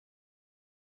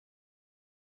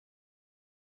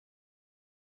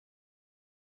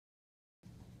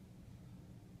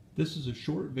This is a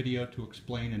short video to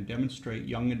explain and demonstrate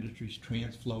Young Industries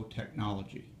TransFlow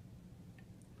technology.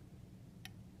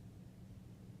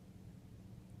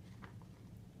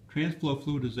 TransFlow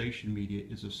fluidization media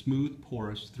is a smooth,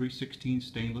 porous 316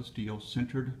 stainless steel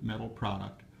sintered metal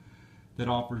product that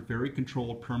offers very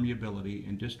controlled permeability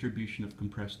and distribution of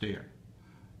compressed air.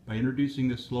 By introducing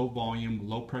this low volume,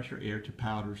 low pressure air to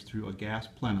powders through a gas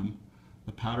plenum,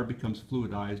 the powder becomes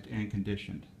fluidized and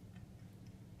conditioned.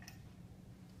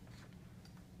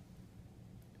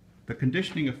 The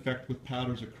conditioning effect with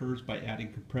powders occurs by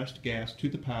adding compressed gas to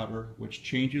the powder, which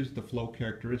changes the flow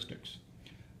characteristics.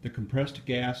 The compressed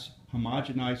gas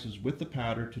homogenizes with the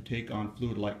powder to take on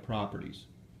fluid-like properties.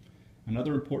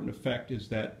 Another important effect is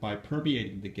that by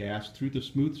permeating the gas through the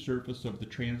smooth surface of the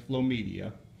TransFlow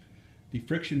media, the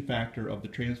friction factor of the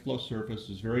TransFlow surface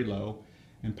is very low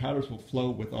and powders will flow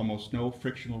with almost no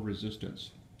frictional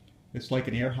resistance. It's like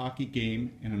an air hockey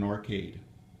game in an arcade.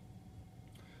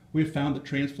 We have found that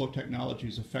TransFlow technology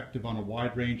is effective on a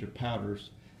wide range of powders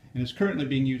and is currently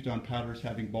being used on powders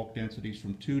having bulk densities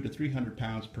from 2 to 300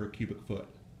 pounds per cubic foot.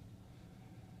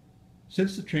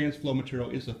 Since the TransFlow material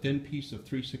is a thin piece of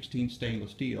 316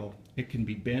 stainless steel, it can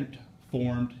be bent,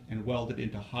 formed, and welded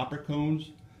into hopper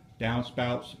cones,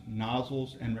 downspouts,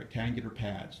 nozzles, and rectangular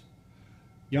pads.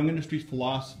 Young Industries'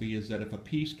 philosophy is that if a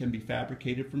piece can be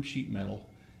fabricated from sheet metal,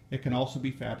 it can also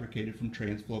be fabricated from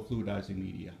TransFlow fluidizing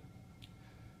media.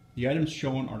 The items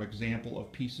shown are an example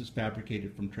of pieces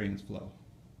fabricated from TransFlow.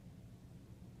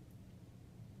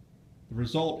 The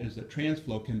result is that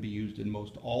TransFlow can be used in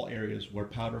most all areas where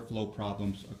powder flow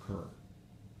problems occur.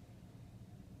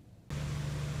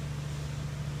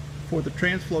 For the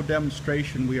TransFlow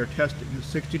demonstration, we are testing a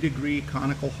 60-degree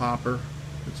conical hopper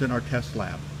that's in our test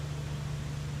lab.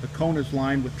 The cone is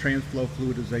lined with TransFlow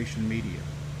fluidization media.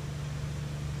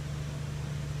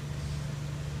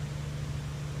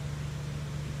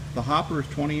 The hopper is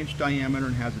 20-inch diameter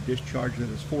and has a discharge that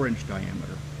is 4-inch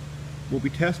diameter. We'll be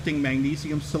testing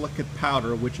magnesium silicate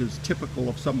powder, which is typical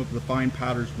of some of the fine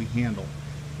powders we handle.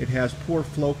 It has poor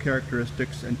flow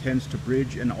characteristics and tends to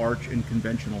bridge and arch in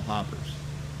conventional hoppers.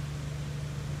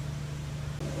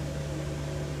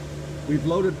 We've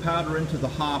loaded powder into the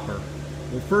hopper.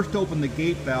 We'll first open the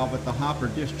gate valve at the hopper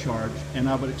discharge, and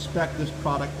I would expect this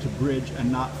product to bridge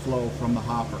and not flow from the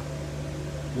hopper.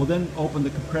 We'll then open the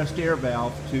compressed air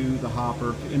valve to the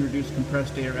hopper to introduce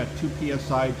compressed air at 2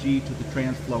 psi G to the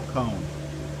TransFlow cone.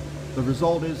 The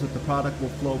result is that the product will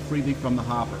flow freely from the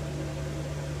hopper.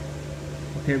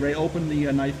 Okay, Ray, open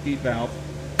the knife gate valve.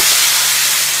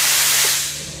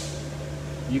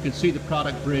 You can see the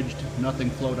product bridged, nothing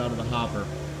flowed out of the hopper.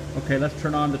 Okay, let's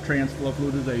turn on the TransFlow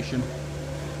fluidization.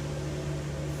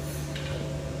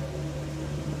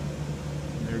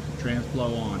 There's the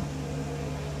TransFlow on.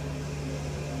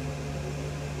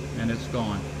 And it's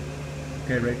gone.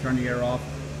 Okay, Ray, turn the air off.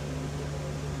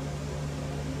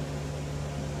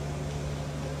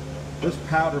 This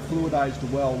powder fluidized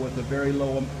well with a very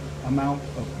low amount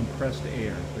of compressed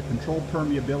air. The controlled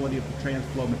permeability of the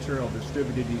TransFlow material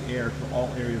distributed the air to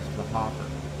all areas of the hopper.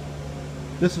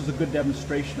 This is a good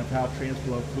demonstration of how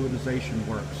TransFlow fluidization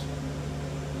works.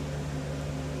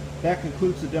 That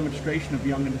concludes the demonstration of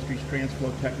Young Industries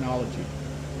TransFlow technology.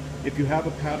 If you have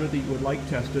a powder that you would like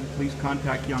tested, please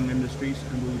contact Young Industries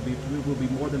and we will be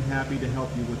more than happy to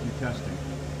help you with your testing.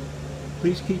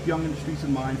 Please keep Young Industries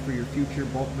in mind for your future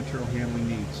bulk material handling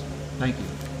needs. Thank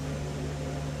you.